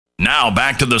Now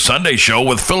back to the Sunday Show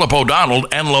with Philip O'Donnell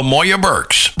and Lamoya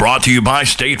Burks. Brought to you by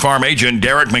State Farm agent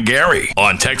Derek McGarry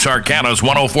on Texarkana's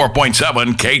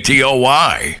 104.7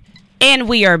 KTOY. And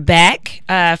we are back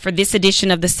for this edition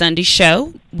of the Sunday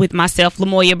Show with myself,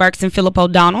 Lamoya Burks, and Philip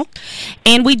O'Donnell.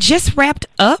 And we just wrapped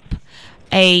up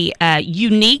a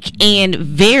unique and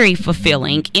very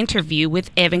fulfilling interview with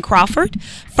Evan Crawford,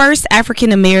 first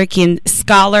African-American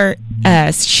scholarship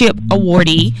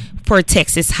awardee for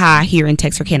Texas High here in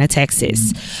Texarkana,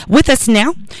 Texas. With us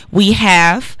now, we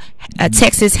have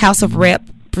Texas House of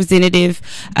Representative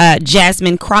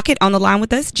Jasmine Crockett on the line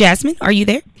with us. Jasmine, are you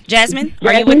there? Jasmine,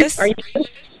 are you with us?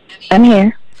 I'm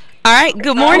here. All right.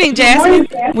 Good morning, Jasmine.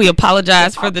 We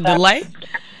apologize for the delay.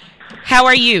 How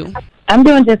are you? I'm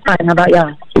doing just fine. How about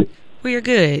y'all? We are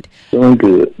good. Doing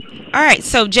good. All right.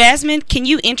 So, Jasmine, can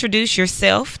you introduce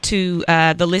yourself to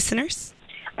the listeners?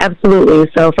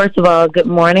 Absolutely. So, first of all, good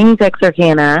morning,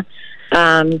 Texarkana.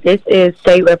 This is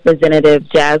State Representative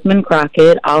Jasmine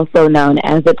Crockett, also known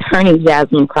as Attorney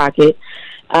Jasmine Crockett.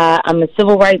 I'm a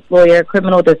civil rights lawyer,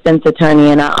 criminal defense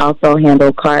attorney, and I also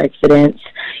handle car accidents.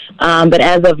 But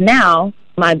as of now,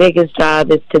 my biggest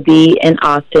job is to be in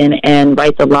Austin and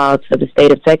write the laws for the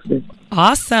state of Texas.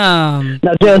 Awesome.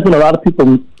 Now, Jasmine, a lot of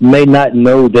people may not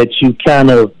know that you kind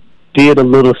of did a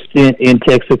little stint in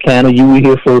Texarkana. You were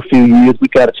here for a few years. We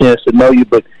got a chance to know you,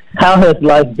 but how has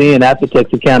life been after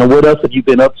Texarkana? What else have you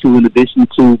been up to in addition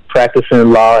to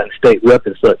practicing law and state rep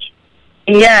and such?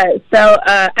 Yeah, so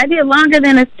I did longer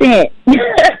than a stint.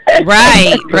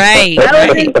 Right.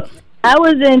 I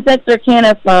was in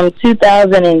Texarkana from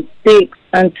 2006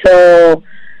 until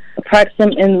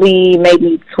approximately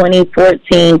maybe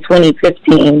 2014,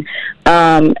 2015.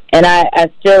 And I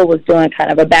still was doing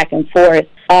kind of a back and forth.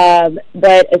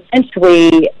 But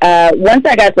essentially, once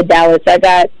I got to Dallas, I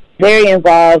got very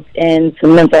involved in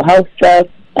some mental health stuff.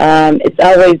 It's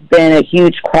always been a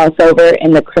huge crossover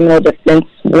in the criminal defense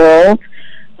world.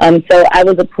 So I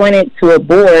was appointed to a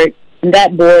board, and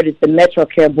that board is the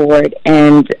MetroCare board,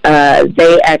 and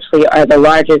they actually are the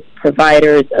largest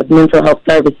providers of mental health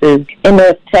services in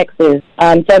North Texas.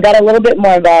 So I got a little bit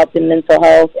more involved in mental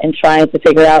health and trying to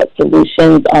figure out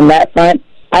solutions on that front.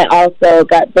 I also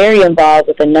got very involved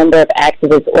with a number of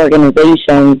activist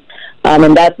organizations,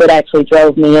 and that's what actually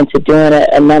drove me into doing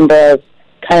a number of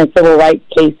kind of civil rights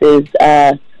cases.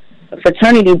 A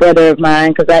fraternity brother of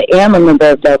mine, because I am a member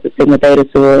of Delta Sigma Theta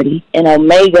sorority, and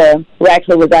Omega, who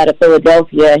actually was out of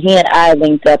Philadelphia, he and I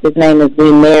linked up. His name is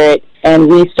Lee Merritt, and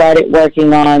we started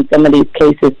working on some of these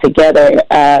cases together.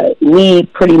 Lee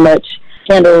pretty much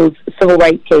handles civil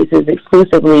rights cases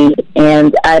exclusively,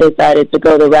 and I decided to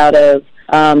go the route of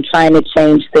trying to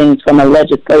change things from a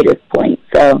legislative point.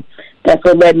 So that's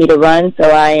what led me to run. So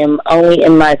I am only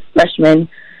in my freshman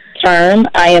term.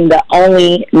 I am the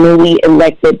only newly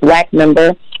elected black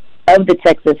member of the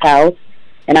Texas House,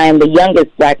 and I am the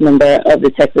youngest black member of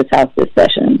the Texas House this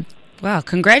session. Wow,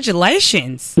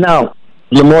 congratulations. Now,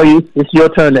 Lamoya, it's your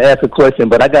turn to ask a question,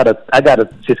 but I gotta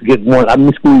just get one. I'm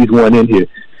gonna squeeze one in here.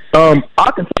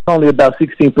 Arkansas is only about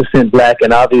 16% black,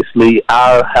 and obviously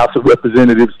our House of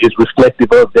Representatives is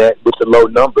reflective of that with the low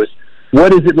numbers.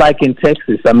 What is it like in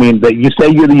Texas? I mean, you say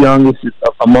you're the youngest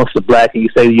amongst the black, and you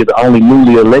say you're the only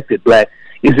newly elected black.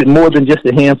 Is it more than just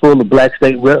a handful of black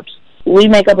state reps? We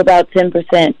make up about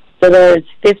 10%. So there's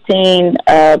 15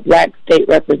 black state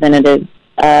representatives.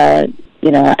 I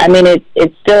mean,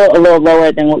 it's still a little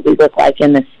lower than what we look like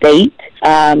in the state.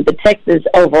 But Texas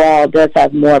overall does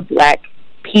have more black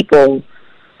people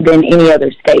than any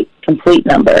other state, complete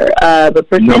number. But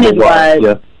percentage-wise,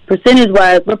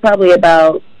 we're probably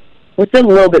we're still a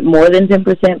little bit more than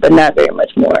 10%, but not very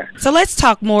much more. So let's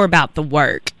talk more about the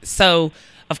work. So,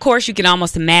 of course, you can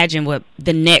almost imagine what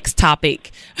the next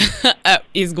topic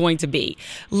is going to be.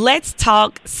 Let's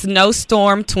talk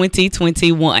Snowstorm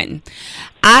 2021.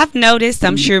 I've noticed,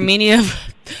 I'm sure many of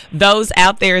those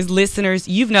out there as listeners,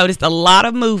 you've noticed a lot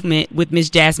of movement with Ms.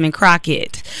 Jasmine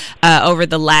Crockett over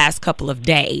the last couple of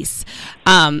days.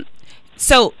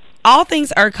 So all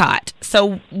things ERCOT.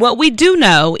 So what we do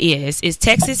know is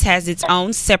Texas has its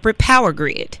own separate power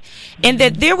grid, and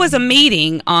that there was a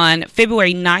meeting on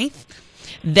February 9th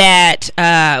that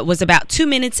was about 2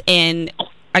 minutes and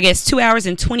I guess 2 hours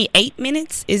and 28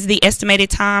 minutes is the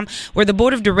estimated time, where the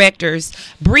board of directors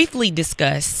briefly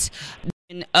discussed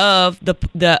of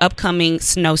the upcoming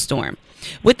snowstorm.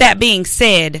 With that being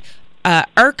said,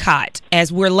 ERCOT,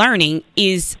 as we're learning,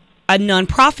 is a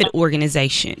nonprofit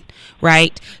organization,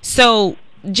 right? So,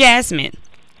 Jasmine,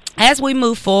 as we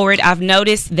move forward, I've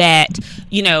noticed that,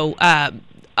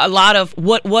 a lot of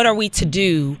what are we to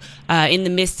do in the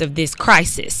midst of this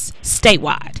crisis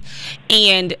statewide?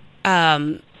 And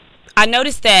I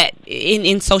noticed that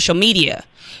in social media,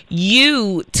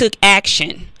 you took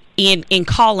action in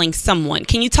calling someone.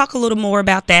 Can you talk a little more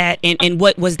about that and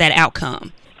what was that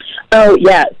outcome? Oh,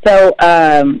 yeah.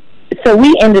 So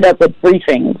we ended up with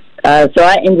briefings. So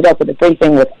I ended up with a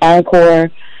briefing with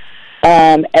Encore,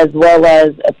 as well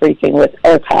as a briefing with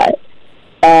ERCOT.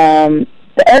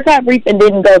 The ERCOT briefing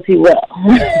didn't go too well.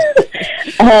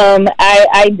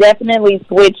 I definitely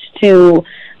switched to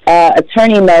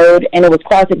attorney mode, and it was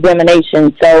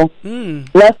cross-examination. So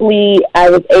luckily, I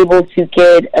was able to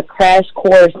get a crash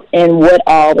course in what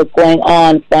all was going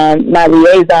on from my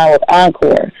liaison with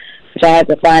Encore, which I had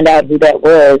to find out who that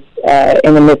was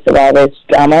in the midst of all this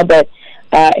drama. But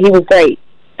he was great.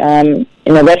 An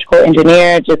electrical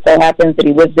engineer. Just so happens that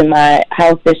he lives in my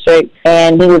house district,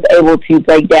 and he was able to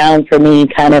break down for me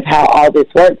kind of how all this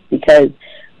works, because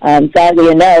sadly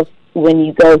enough, when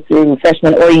you go through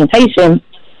freshman orientation,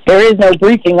 there is no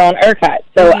briefing on ERCOT.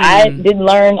 So I didn't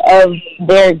learn of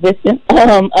their existence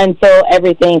until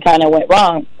everything kind of went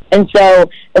wrong. And so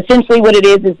essentially what it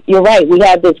is you're right, we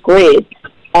have this grid,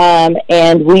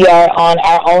 and we are on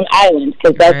our own island,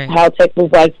 because that's how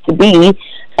Texas likes to be.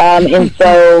 And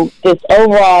so this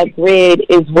overall grid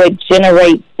is what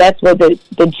generates, that's where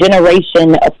the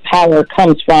generation of power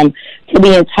comes from to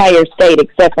the entire state,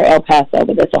 except for El Paso,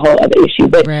 but that's a whole other issue.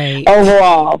 But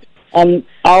overall,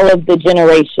 all of the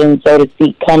generation, so to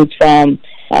speak, comes from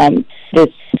this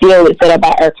deal that's set up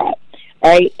by ERCOT,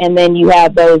 right? And then you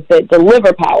have those that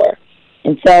deliver power.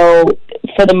 And so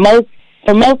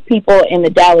for most people in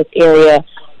the Dallas area,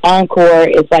 Encore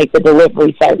is like the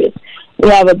delivery service. We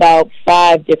have about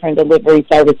 5 different delivery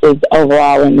services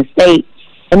overall in the state.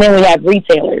 And then we have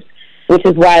retailers, which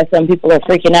is why some people are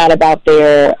freaking out about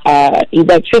their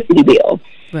electricity bill.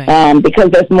 Because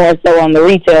there's more so on the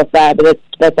retail side, but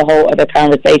that's a whole other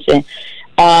conversation.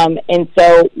 And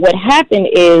so what happened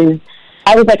is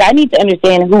I was like, I need to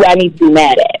understand who I need to be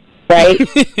mad at, right?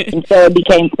 And so it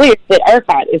became clear that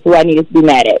ERCOT is who I needed to be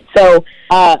mad at. So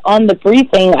on the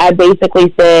briefing, I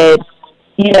basically said,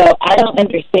 I don't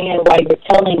understand why you're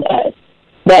telling us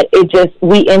that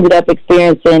we ended up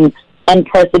experiencing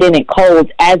unprecedented colds,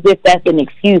 as if that's an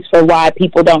excuse for why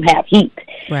people don't have heat.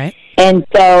 Right. And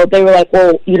so they were like,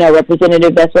 well,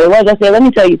 Representative, that's what it was. I said, let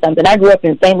me tell you something. I grew up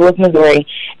in St. Louis, Missouri.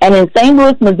 And in St.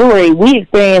 Louis, Missouri, we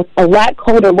experience a lot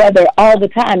colder weather all the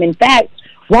time. In fact,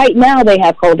 right now they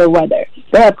have colder weather.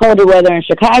 They have colder weather in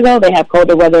Chicago. They have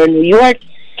colder weather in New York,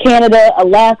 Canada,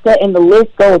 Alaska, and the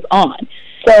list goes on.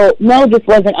 So, no, this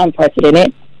wasn't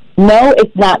unprecedented. No,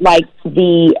 it's not like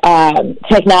the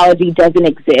technology doesn't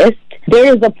exist.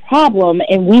 There is a problem,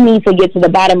 and we need to get to the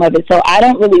bottom of it. So I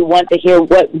don't really want to hear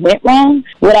what went wrong.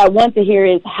 What I want to hear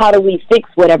is, how do we fix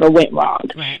whatever went wrong?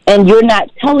 Right. And you're not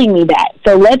telling me that.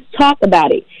 So let's talk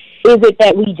about it. Is it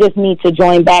that we just need to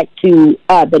join back to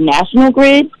the national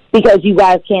grid because you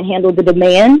guys can't handle the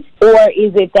demand? Or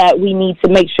is it that we need to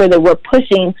make sure that we're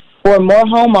pushing for more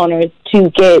homeowners to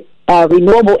get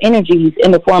renewable energies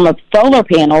in the form of solar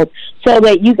panels so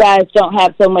that you guys don't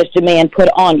have so much demand put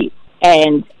on you?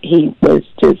 And he was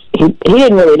just, he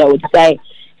didn't really know what to say.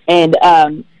 And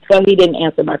so he didn't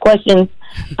answer my questions.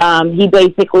 He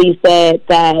basically said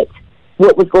that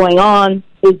what was going on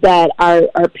is that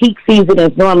our peak season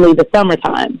is normally the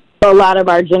summertime. So a lot of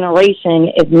our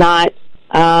generation is not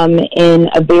in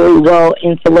a very well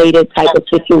insulated type of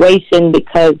situation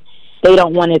because they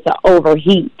don't want it to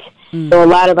overheat. So a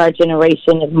lot of our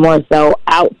generation is more so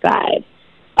outside.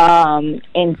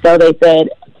 And so they said,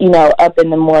 up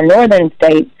in the more northern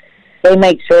states, they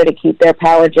make sure to keep their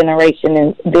power generation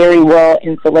in very well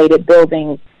insulated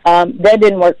buildings. That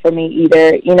didn't work for me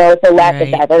either. It's a lack of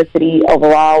diversity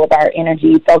overall of our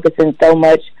energy, focusing so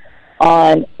much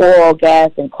on oil,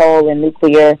 gas, and coal and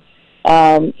nuclear.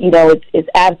 It's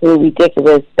absolutely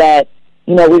ridiculous that,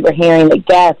 we were hearing that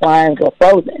gas lines were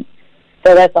frozen.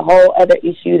 So that's a whole other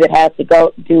issue that has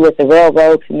to do with the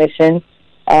Railroad Commission,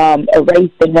 a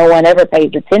race that no one ever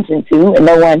pays attention to and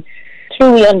no one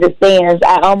truly understands.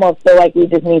 I almost feel like we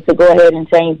just need to go ahead and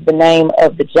change the name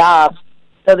of the job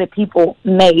so that people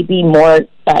may be more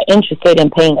interested in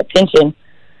paying attention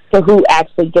to who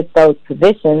actually gets those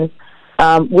positions.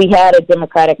 We had a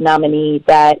Democratic nominee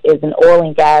that is an oil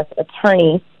and gas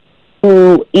attorney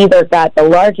who either got the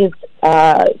largest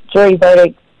jury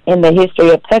verdict in the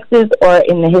history of Texas or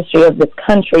in the history of this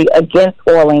country against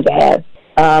oil and gas.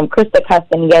 Krista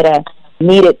Castaneda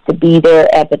needed to be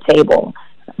there at the table,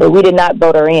 but we did not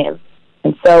vote her in.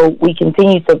 And so we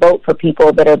continue to vote for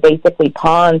people that are basically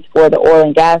pawns for the oil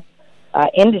and gas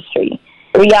industry.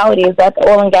 The reality is that the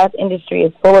oil and gas industry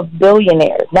is full of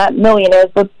billionaires, not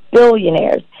millionaires, but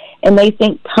billionaires. And they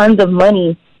sink tons of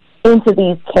money into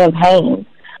these campaigns.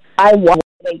 I wonder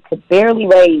they could barely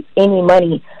raise any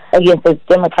money against his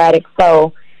Democratic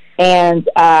foe, and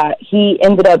he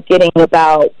ended up getting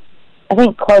about, I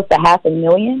think, close to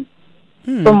 $500,000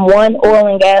 from one oil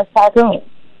and gas tycoon.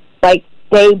 Like,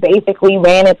 they basically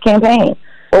ran his campaign.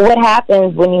 But what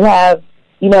happens when you have,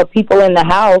 people in the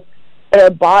House that are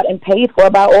bought and paid for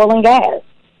by oil and gas?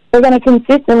 They're going to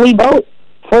consistently vote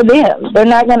for them. They're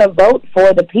not going to vote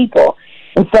for the people.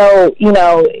 And so,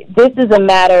 this is a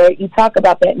matter, you talk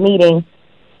about that meeting,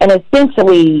 and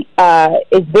essentially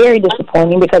it's very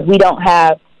disappointing because we don't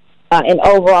have an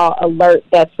overall alert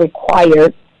that's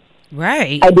required.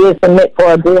 Right. I did submit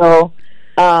for a bill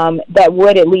that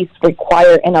would at least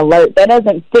require an alert. That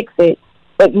doesn't fix it,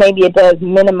 but maybe it does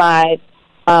minimize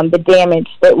the damage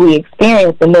that we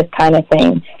experience in this kind of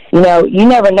thing. You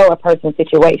never know a person's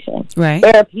situation. Right.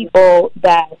 There are people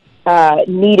that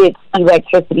needed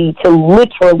electricity to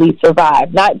literally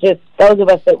survive, not just those of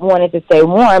us that wanted to stay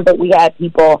warm, but we had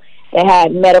people that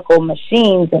had medical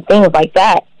machines and things like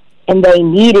that, and they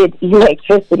needed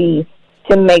electricity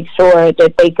to make sure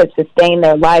that they could sustain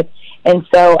their life. And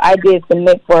so I did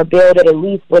submit for a bill that at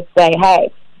least would say,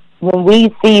 hey, when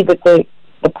we see that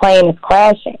the plane is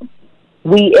crashing,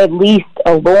 we at least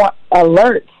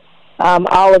alert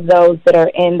all of those that are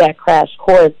in that crash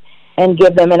course and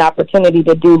give them an opportunity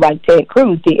to do like Ted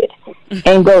Cruz did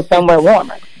and go somewhere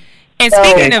warmer. And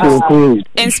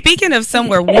speaking of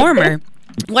somewhere warmer,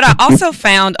 what I also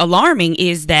found alarming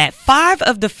is that 5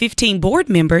 of the 15 board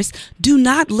members do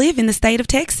not live in the state of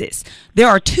Texas. There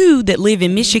are 2 that live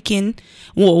in Michigan.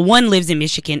 Well, 1 lives in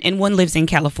Michigan and 1 lives in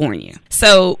California.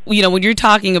 So, when you're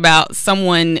talking about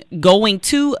someone going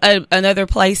to another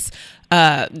place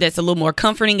that's a little more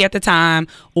comforting at the time,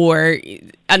 or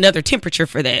another temperature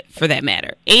for that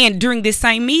matter. And during this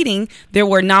same meeting, there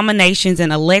were nominations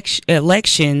and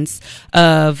elections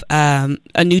of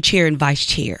a new chair and vice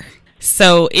chair.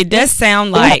 So it does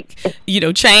sound like,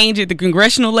 change at the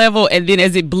congressional level, and then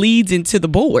as it bleeds into the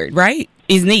board, right,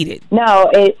 is needed. No,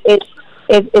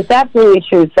 it's absolutely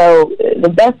true. So the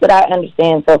best that I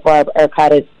understand so far of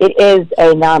ERCOT is it is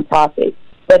a nonprofit,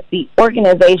 but the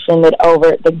organization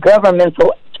the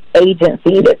governmental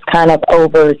agency that's kind of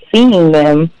overseeing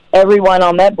them, everyone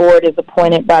on that board is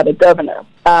appointed by the governor.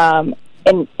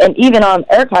 And even on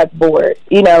ERCOT's board,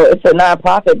 it's a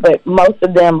nonprofit, but most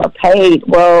of them are paid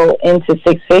well into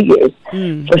 6 figures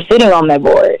for sitting on that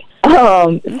board.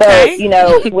 Okay.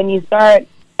 So, when you start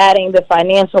adding the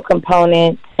financial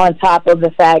component on top of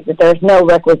the fact that there's no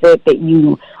requisite that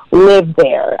you live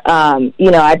there.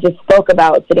 I just spoke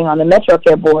about sitting on the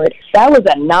MetroCare board. That was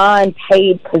a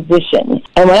non-paid position.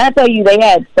 And when I tell you they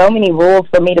had so many rules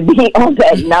for me to be on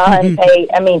that non-paid,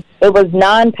 it was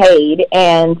non-paid.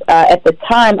 And at the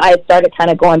time, I started kind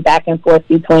of going back and forth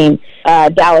between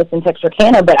Dallas and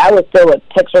Texarkana, but I was still a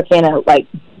Texarkana,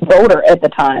 voter at the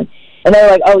time. And they were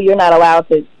like, oh, you're not allowed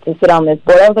to sit on this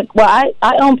board. I was like, well,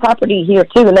 I own property here,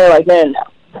 too. And they were like, no.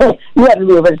 You have to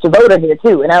be a registered voter here,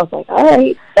 too. And I was like, all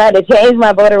right. I had to change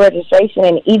my voter registration.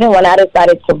 And even when I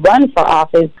decided to run for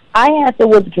office, I had to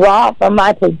withdraw from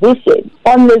my position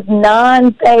on this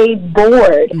non-paid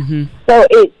board. Mm-hmm. So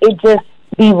it just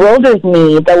bewilders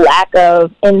me, the lack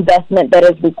of investment that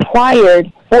is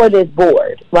required for this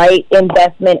board, right?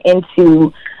 Investment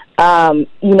into,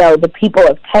 the people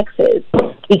of Texas.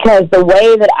 Because the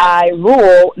way that I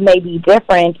rule may be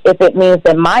different if it means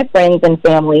that my friends and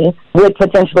family would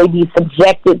potentially be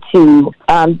subjected to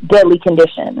deadly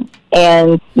conditions.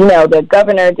 And, the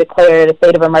governor declared a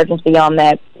state of emergency on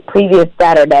that previous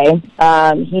Saturday.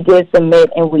 He did submit,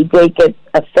 and we did get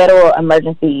a federal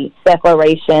emergency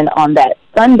declaration on that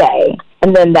Sunday.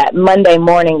 And then that Monday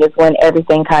morning is when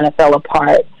everything kind of fell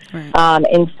apart. Right.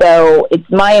 And so it's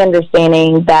my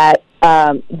understanding that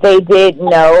they did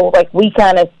know, we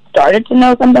kind of started to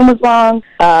know something was wrong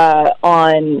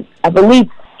on, I believe,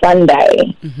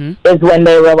 Sunday is when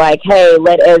they were like, hey,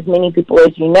 let as many people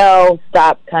as you know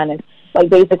stop kind of,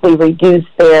 basically reduce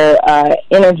their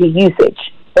energy usage.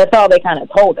 That's all they kind of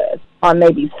told us on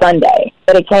maybe Sunday.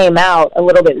 But it came out a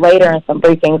little bit later in some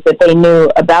briefings that they knew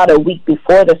about a week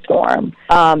before the storm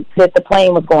that the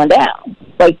plane was going down.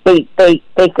 They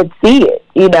could see it,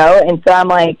 and so I'm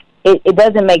like, it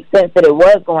doesn't make sense that it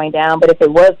was going down, but if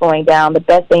it was going down, the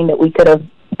best thing that we could have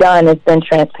done is been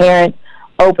transparent,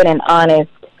 open, and honest,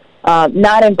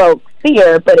 not invoke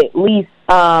fear, but at least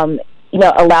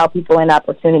allow people an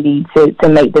opportunity to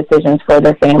make decisions for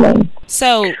their families.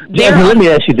 So let me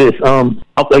ask you this. Can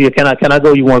I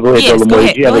go? You want to go ahead? Yes, go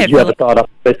ahead. You have a thought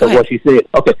based on what she said?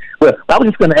 Okay. Well, I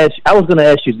was going to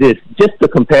ask you this. Just the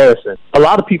comparison. A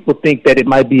lot of people think that it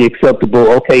might be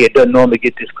acceptable. Okay, it doesn't normally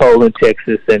get this cold in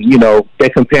Texas, and they're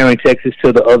comparing Texas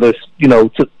to the others.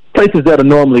 To places that are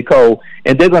normally cold,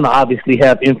 and they're going to obviously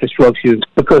have infrastructure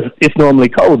because it's normally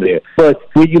cold there. But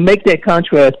when you make that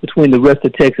contrast between the rest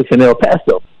of Texas and El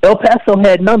Paso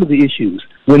had none of the issues.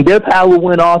 When their power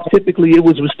went off, typically it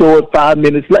was restored 5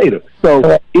 minutes later.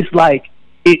 So it's like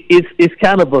it's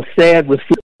kind of a sad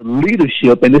reflection of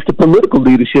leadership, and it's the political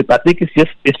leadership. I think it's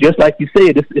just like you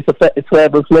said. It's a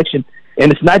sad reflection,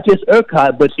 and it's not just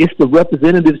ERCOT, but it's the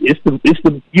representatives. It's the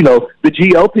the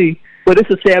GOP. But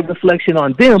it's a sad reflection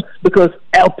on them because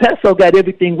El Paso got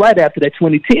everything right after that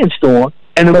 2010 storm,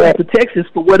 and the rest of Texas,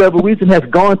 for whatever reason, has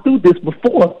gone through this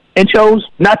before and chose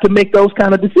not to make those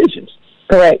kind of decisions.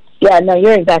 Correct. Yeah, no,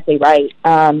 you're exactly right.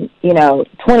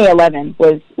 2011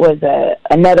 was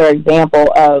another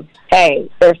example of, hey,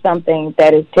 there's something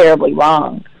that is terribly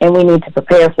wrong, and we need to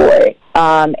prepare for it.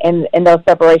 And those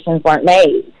separations weren't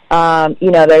made.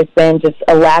 There's been just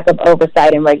a lack of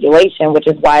oversight and regulation, which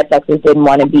is why Texas didn't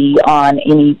want to be on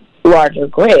any larger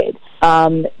grid.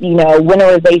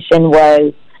 Winterization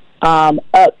was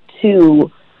up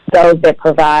to those that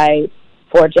provide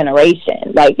for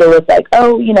generation. Like, it was like,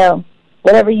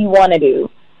 whatever you want to do.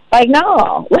 Like,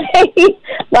 no.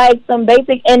 Like some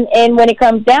basic, and when it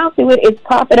comes down to it, it's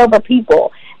profit over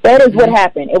people. That is what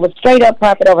happened. It was straight up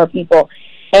profit over people.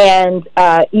 And,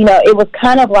 it was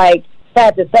kind of like,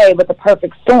 sad to say, but the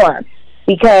perfect storm,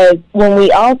 because when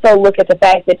we also look at the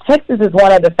fact that Texas is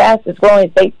one of the fastest growing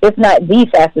states, if not the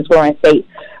fastest growing state,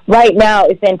 right now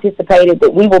it's anticipated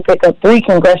that we will pick up 3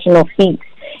 congressional seats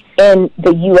in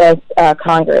the U.S.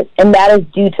 Congress, and that is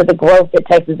due to the growth that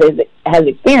Texas has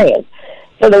experienced.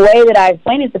 So the way that I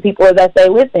explain it to people is I say,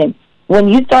 listen, when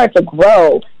you start to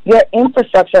grow, your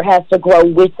infrastructure has to grow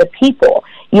with the people.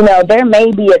 There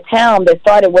may be a town that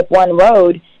started with 1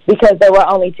 road because there were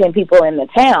only 10 people in the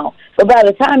town. But by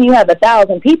the time you have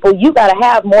 1,000 people, you got to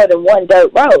have more than 1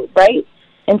 dirt road, right?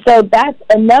 And so that's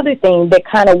another thing that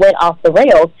kind of went off the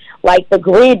rails. Like, the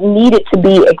grid needed to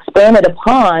be expanded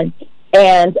upon,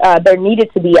 and there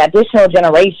needed to be additional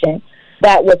generation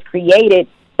that was created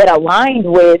that aligned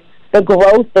with the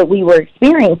growth that we were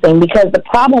experiencing, because the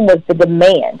problem was the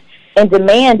demand. And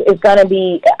demand is going to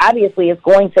be, obviously, it's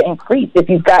going to increase if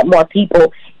you've got more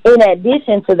people, in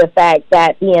addition to the fact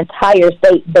that the entire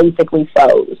state basically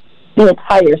froze. The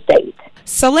entire state.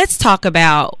 So let's talk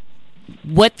about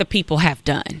what the people have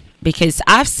done, because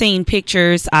I've seen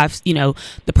pictures, the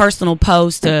personal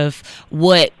post of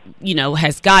what,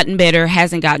 has gotten better,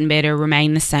 hasn't gotten better,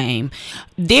 remained the same.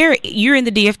 You're in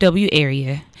the DFW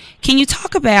area. Can you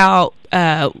talk about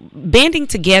banding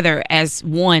together as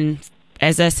one,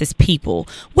 as us as people?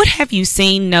 What have you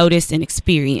seen, noticed, and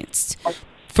experienced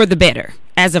for the better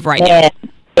as of right now?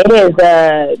 It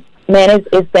is,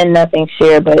 it's been nothing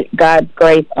share but God's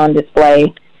grace on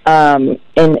display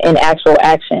in actual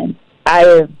action.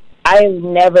 I have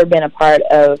never been a part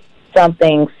of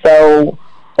something so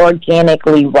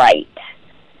organically right.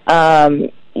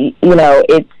 It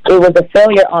was a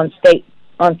failure on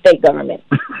state government.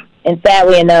 And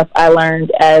sadly enough, I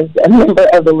learned as a member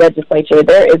of the legislature,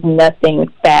 there is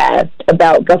nothing fast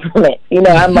about government.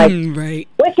 I'm like, right.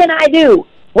 What can I do?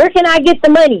 Where can I get the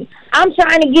money? I'm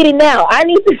trying to get it now. I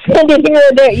need to send it here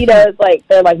or there. It's like,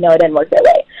 they're like, no, it doesn't work that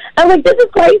way. I'm like, this is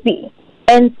crazy.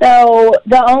 And so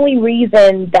the only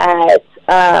reason that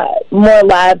more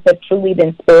lives have truly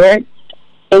been spared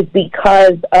is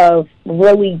because of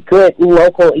really good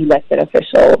local elected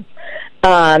officials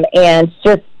and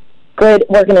just good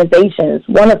organizations,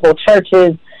 wonderful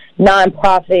churches,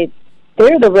 nonprofits.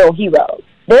 They're the real heroes.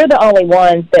 They're the only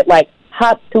ones that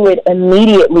hop to it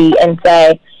immediately and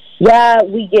say, yeah,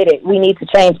 we get it. We need to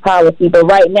change policy, but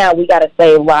right now we got to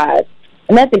save lives.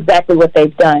 And that's exactly what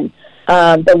they've done.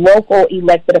 The local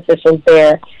elected officials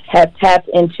there have tapped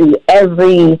into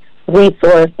every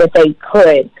resource that they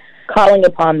could, calling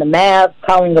upon the MAV,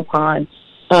 calling upon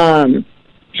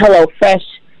HelloFresh,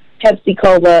 Pepsi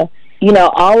Cola,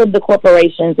 all of the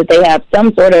corporations that they have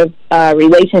some sort of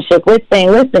relationship with,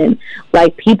 saying, listen,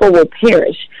 people will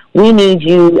perish. We need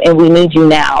you, and we need you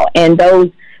now. And those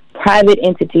private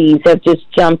entities have just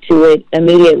jumped to it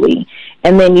immediately.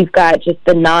 And then you've got just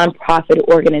the nonprofit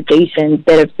organizations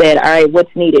that have said, all right,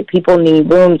 what's needed? People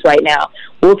need rooms right now.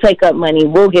 We'll take up money.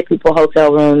 We'll get people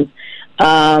hotel rooms.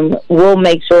 We'll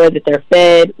make sure that they're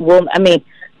fed.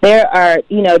 There are,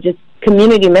 just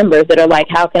community members that are like,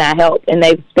 how can I help? And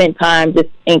they've spent time just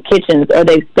in kitchens, or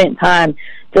they've spent time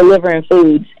delivering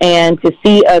foods. And to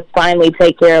see us finally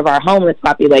take care of our homeless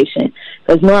population,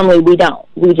 because normally we don't.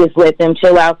 We just let them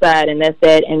chill outside and that's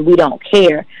it, and we don't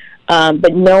care.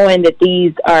 But knowing that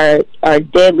these are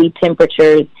deadly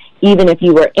temperatures, even if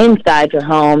you were inside your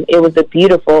home, it was a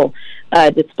beautiful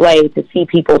display to see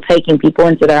people taking people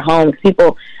into their homes.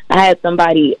 I had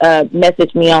somebody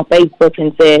message me on Facebook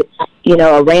and said, you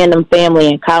know, a random family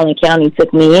in Collin County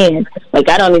took me in. Like,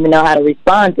 I don't even know how to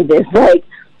respond to this. Like,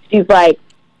 she's like,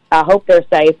 I hope they're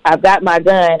safe. I've got my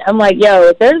gun. I'm like, yo,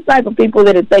 if there's the type of people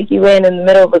that would take you in the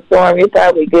middle of a storm, you're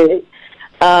probably good.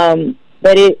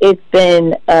 But it's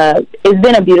been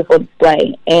a beautiful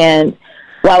display. And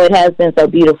while it has been so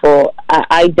beautiful,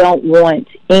 I don't want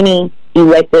any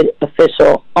elected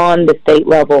official on the state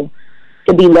level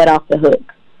to be let off the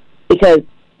hook, because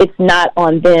it's not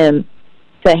on them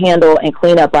to handle and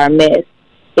clean up our mess.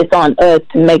 It's on us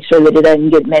to make sure that it doesn't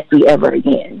get messy ever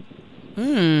again.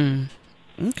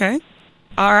 Okay.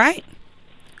 All right.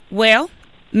 Well,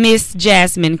 Miss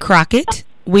Jasmine Crockett,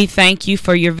 we thank you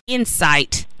for your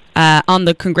insight on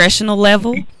the congressional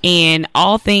level and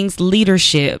all things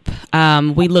leadership.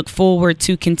 We look forward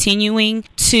to continuing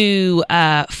to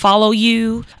follow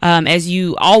you, as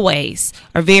you always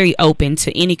are very open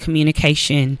to any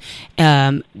communication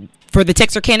for the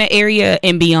Texarkana area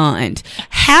and beyond.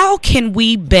 How can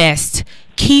we best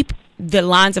keep the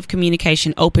lines of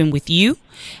communication open with you,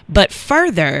 but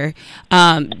further,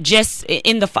 just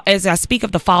as I speak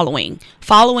of the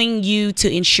following you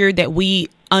to ensure that we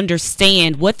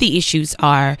understand what the issues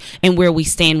are and where we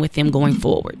stand with them going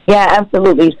forward? Yeah,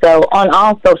 absolutely. So on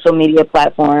all social media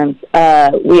platforms,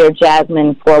 we are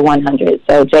Jasmine 4100.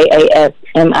 So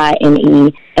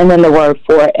JASMINE, and then the word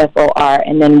for FOR,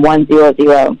 and then 100.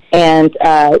 And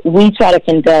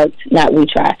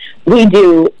we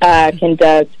do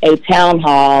conduct a town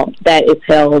hall that is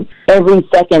held every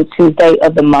second Tuesday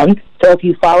of the month. So if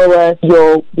you follow us,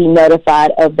 you'll be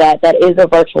notified of that. That is a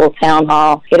virtual town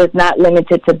hall. It is not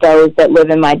limited to those that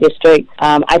live in my district.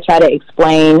 I try to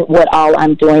explain what all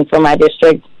I'm doing for my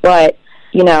district, but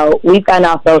you know, we've gotten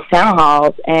off those town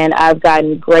halls, and I've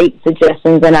gotten great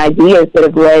suggestions and ideas that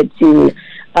have led to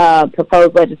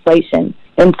proposed legislation.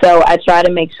 And so I try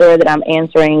to make sure that I'm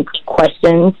answering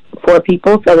questions for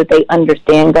people so that they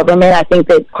understand government. I think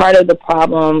that part of the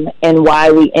problem and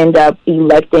why we end up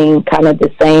electing kind of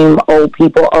the same old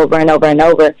people over and over and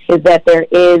over is that there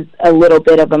is a little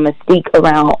bit of a mystique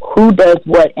around who does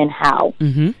what and how.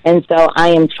 Mm-hmm. And so I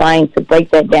am trying to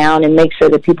break that down and make sure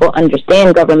that people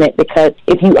understand government, because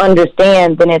if you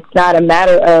understand, then it's not a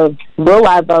matter of will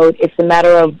I vote, it's a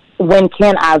matter of when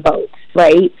can I vote.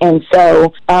 Right. And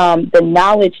so the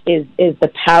knowledge is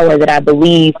the power that I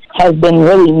believe has been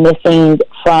really missing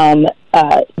from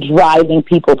driving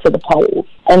people to the polls.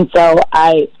 And so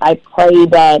I pray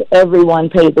that everyone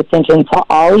pays attention to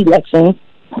all elections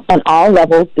on all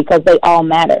levels, because they all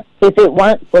matter. If it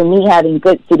weren't for me having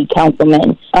good city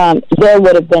councilmen, there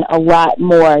would have been a lot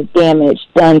more damage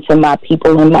done to my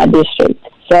people in my district.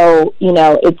 So, you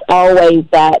know, it's always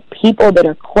that people that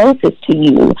are closest to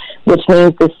you, which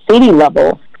means the city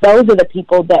level, those are the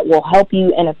people that will help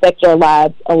you and affect your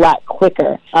lives a lot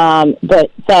quicker.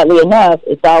 But sadly enough,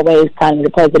 it's always kind of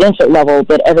the presidential level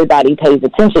that everybody pays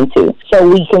attention to. So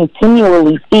we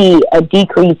continually see a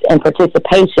decrease in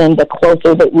participation the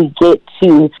closer that we get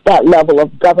to that level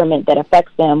of government that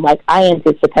affects them. Like, I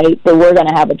anticipate that we're going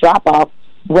to have a drop-off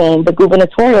when the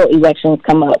gubernatorial elections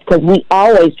come up, because we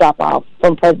always drop off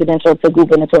from presidential to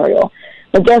gubernatorial.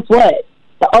 But guess what?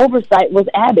 The oversight was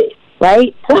Abbott,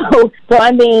 right? So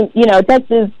I mean, you know,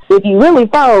 Texas, if you really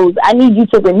froze, I need you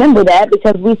to remember that,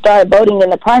 because we start voting in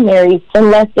the primaries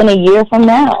in less than a year from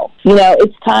now. You know,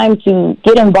 it's time to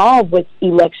get involved with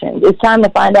elections. It's time to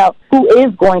find out who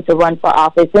is going to run for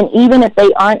office. And even if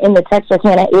they aren't in the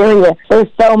Texarkana area, there's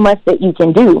so much that you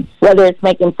can do, whether it's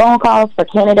making phone calls for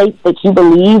candidates that you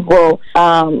believe will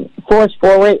forge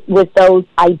forward with those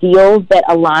ideals that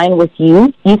align with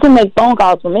you. You can make phone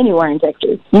calls from anywhere in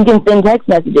Texas. You can send text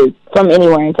messages from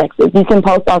anywhere in Texas. You can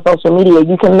post on social media.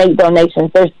 You can make donations.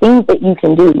 There's things that you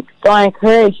can do. So I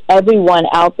encourage everyone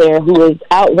out there who is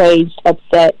outraged,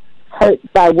 upset, hurt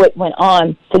by what went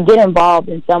on to get involved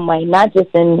in some way, not just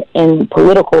in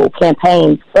political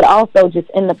campaigns, but also just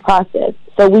in the process.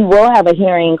 So we will have a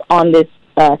hearing on this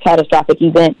catastrophic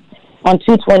event on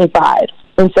 225.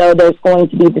 And so there's going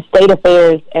to be the state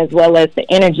affairs as well as the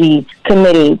energy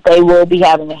committee. They will be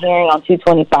having a hearing on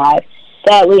 225.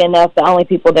 sadly enough, the only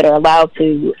people that are allowed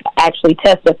to actually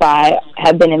testify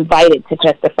have been invited to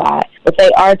testify, but they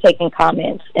are taking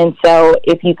comments. And so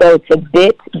if you go to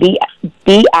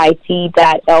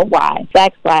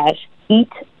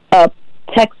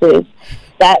bit.ly/EatUpTexas,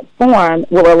 that form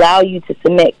will allow you to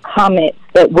submit comments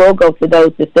that will go to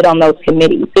those that sit on those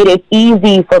committees. It is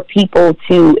easy for people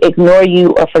to ignore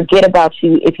you or forget about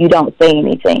you if you don't say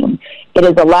anything. It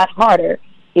is a lot harder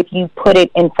if you put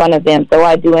it in front of them. So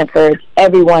I do encourage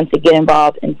everyone to get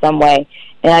involved in some way.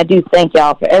 And I do thank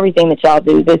y'all for everything that y'all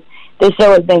do. This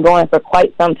show has been going for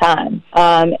quite some time,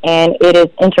 and it is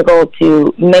integral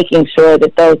to making sure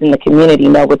that those in the community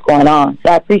know what's going on.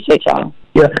 So I appreciate y'all.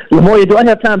 Yeah. Lamoya, do I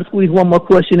have time to squeeze one more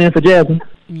question in for Jasmine?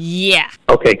 Yeah.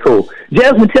 Okay, cool.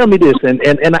 Jasmine, tell me this, and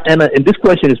this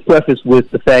question is prefaced with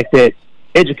the fact that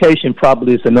education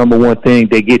probably is the number one thing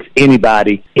that gets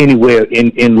anybody anywhere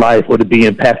in life or to be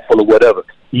impactful or whatever.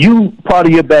 Part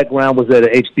of your background was at a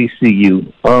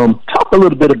HBCU. Talk a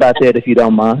little bit about that if you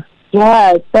don't mind.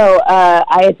 Yeah, so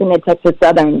I attended Texas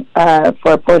Southern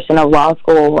for a portion of law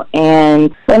school,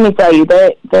 and let me tell you,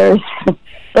 there's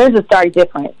a stark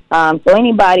difference. So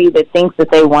anybody that thinks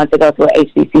that they want to go to an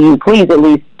HBCU, please at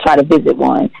least try to visit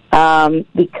one,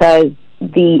 because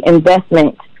the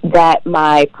investment that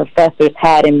my professors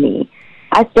had in me.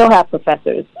 I still have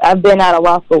professors. I've been out of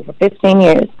law school for 15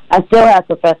 years. I still have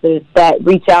professors that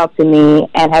reach out to me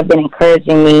and have been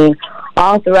encouraging me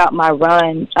all throughout my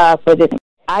run for this.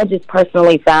 I just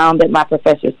personally found that my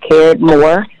professors cared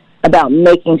more about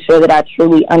making sure that I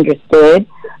truly understood.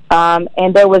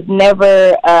 And there was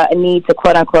never a need to,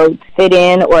 quote-unquote, fit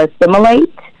in or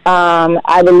assimilate.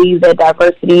 I believe that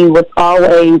diversity was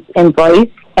always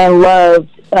embraced and loved,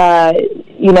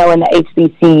 in the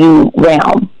HBCU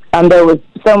realm. There was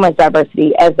so much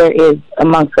diversity as there is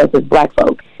amongst us as black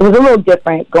folks. It was a little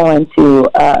different going to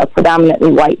a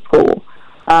predominantly white school.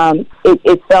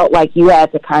 It felt like you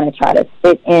had to kind of try to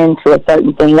fit into a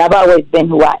certain thing. I've always been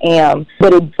who I am,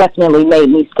 but it definitely made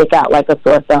me stick out like a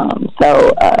sore thumb.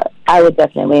 So I would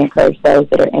definitely encourage those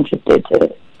that are interested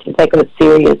to take a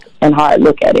serious and hard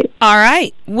look at it. All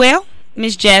right. Well,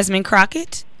 Ms. Jasmine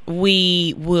Crockett,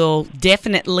 we will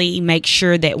definitely make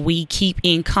sure that we keep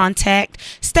in contact,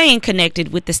 staying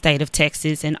connected with the state of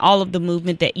Texas and all of the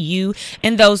movement that you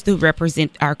and those who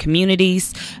represent our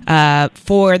communities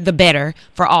for the better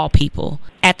for all people.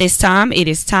 At this time, it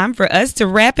is time for us to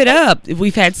wrap it up.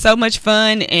 We've had so much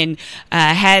fun and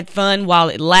had fun while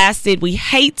it lasted. We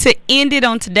hate to end it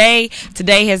on today.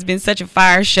 Today has been such a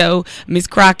fire show. Ms.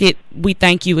 Crockett, we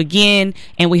thank you again,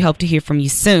 and we hope to hear from you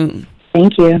soon.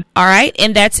 Thank you. All right,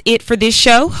 and that's it for this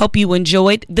show. Hope you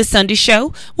enjoyed the Sunday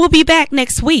show. We'll be back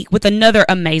next week with another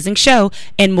amazing show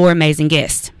and more amazing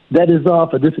guests. That is all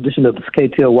for this edition of the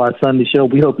KTLY Sunday Show.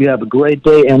 We hope you have a great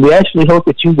day, and we actually hope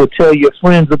that you will tell your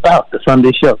friends about the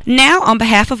Sunday Show. Now, on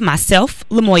behalf of myself,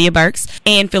 Lamoya Burks,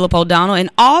 and Philip O'Donnell, and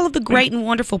all of the great and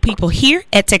wonderful people here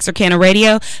at Texarkana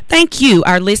Radio, thank you,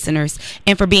 our listeners,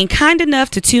 and for being kind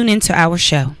enough to tune into our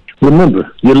show.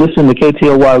 Remember, you're listening to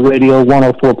KTLY Radio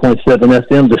 104.7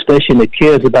 FM, the station that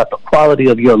cares about the quality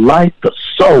of your life, the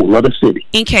soul of the city.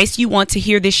 In case you want to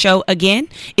hear this show again,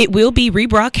 it will be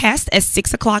rebroadcast at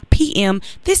 6 o'clock p.m.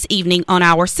 this evening on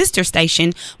our sister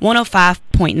station,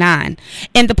 105.9.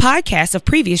 And the podcast of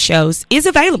previous shows is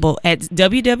available at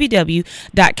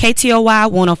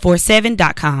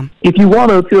www.ktoy1047.com. If you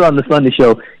want to appear on the Sunday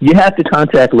Show, you have to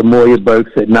contact Lamoya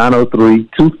Burks at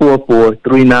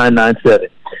 903-244-3997.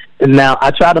 Now, I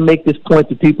try to make this point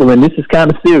to people, and this is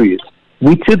kind of serious.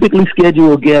 We typically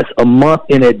schedule guests a month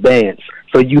in advance,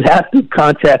 so you have to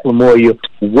contact Lamoya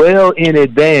well in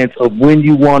advance of when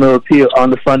you want to appear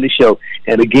on the Sunday Show.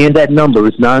 And again, that number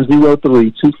is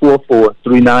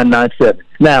 903-244-3997.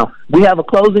 Now, we have a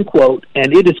closing quote,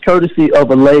 and it is courtesy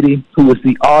of a lady who is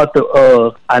the author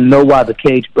of I Know Why the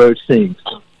Cage Bird Sings.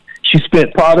 She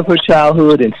spent part of her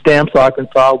childhood in Stamps,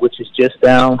 Arkansas, which is just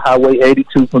down Highway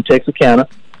 82 from Texarkana.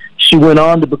 She went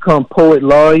on to become poet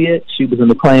laureate. She was an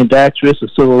acclaimed actress, a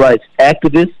civil rights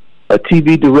activist, a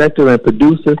TV director and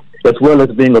producer, as well as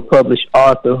being a published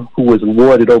author who was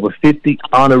awarded over 50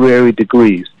 honorary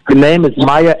degrees. Her name is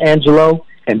Maya Angelou,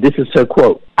 and this is her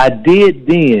quote. I did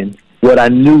then what I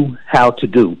knew how to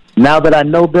do. Now that I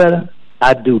know better,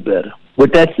 I do better.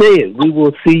 With that said, we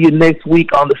will see you next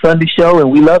week on the Sunday Show,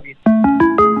 and we love you.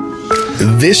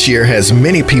 This year has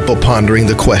many people pondering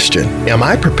the question, am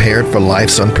I prepared for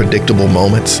life's unpredictable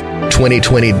moments?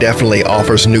 2020 definitely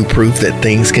offers new proof that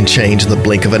things can change in the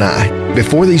blink of an eye.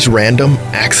 Before these random,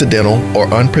 accidental, or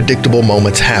unpredictable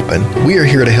moments happen, we are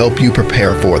here to help you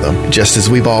prepare for them, just as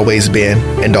we've always been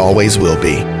and always will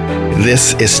be.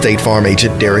 This is State Farm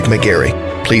Agent Derek McGarry.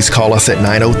 Please call us at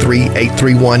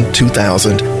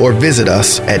 903-831-2000 or visit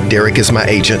us at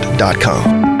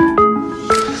DerekIsMyAgent.com.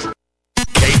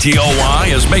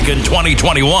 KTOY is making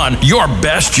 2021 your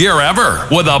best year ever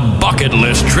with a bucket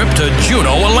list trip to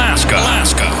Juneau, Alaska.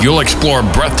 You'll explore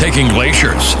breathtaking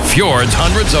glaciers, fjords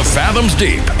hundreds of fathoms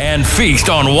deep, and feast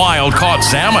on wild-caught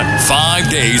salmon. 5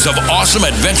 days of awesome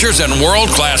adventures and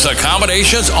world-class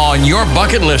accommodations on your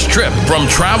bucket list trip from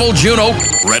Travel Juneau.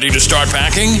 Ready to start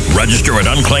packing? Register at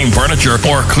Unclaimed Furniture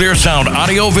or Clear Sound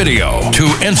Audio Video to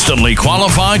instantly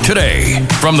qualify today.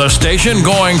 From the station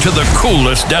going to the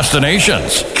coolest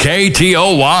destinations.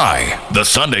 KTOY. The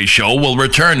Sunday Show will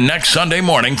return next Sunday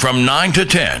morning from 9 to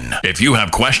 10. If you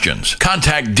have questions,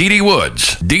 contact Dee Dee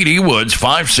Woods,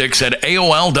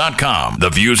 ddwoods56@AOL.com. The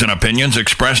views and opinions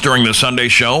expressed during the Sunday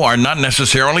Show are not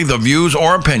necessarily the views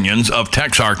or opinions of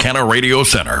Texarkana Radio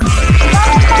Center.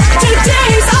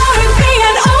 Today's R&B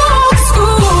and